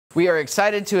We are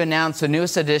excited to announce the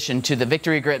newest addition to the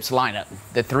Victory Grips lineup,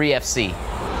 the 3FC.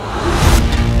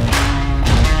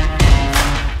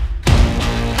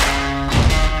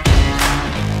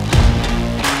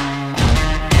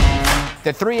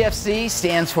 The 3FC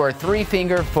stands for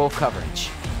three-finger full coverage.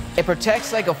 It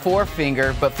protects like a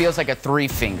four-finger but feels like a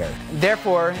three-finger.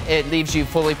 Therefore, it leaves you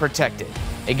fully protected.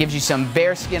 It gives you some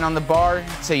bare skin on the bar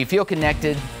so you feel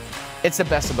connected. It's the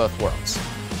best of both worlds.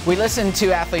 We listened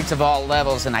to athletes of all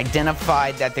levels and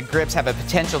identified that the grips have a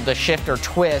potential to shift or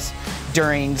twist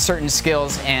during certain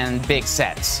skills and big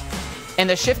sets. And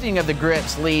the shifting of the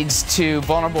grips leads to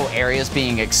vulnerable areas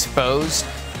being exposed,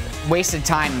 wasted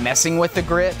time messing with the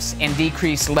grips, and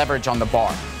decreased leverage on the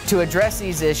bar. To address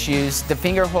these issues, the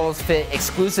finger holes fit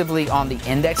exclusively on the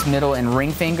index, middle, and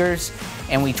ring fingers,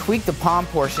 and we tweaked the palm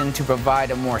portion to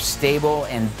provide a more stable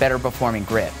and better performing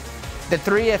grip. The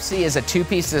 3FC is a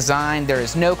two-piece design. There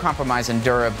is no compromise in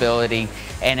durability,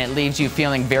 and it leaves you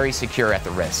feeling very secure at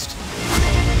the wrist.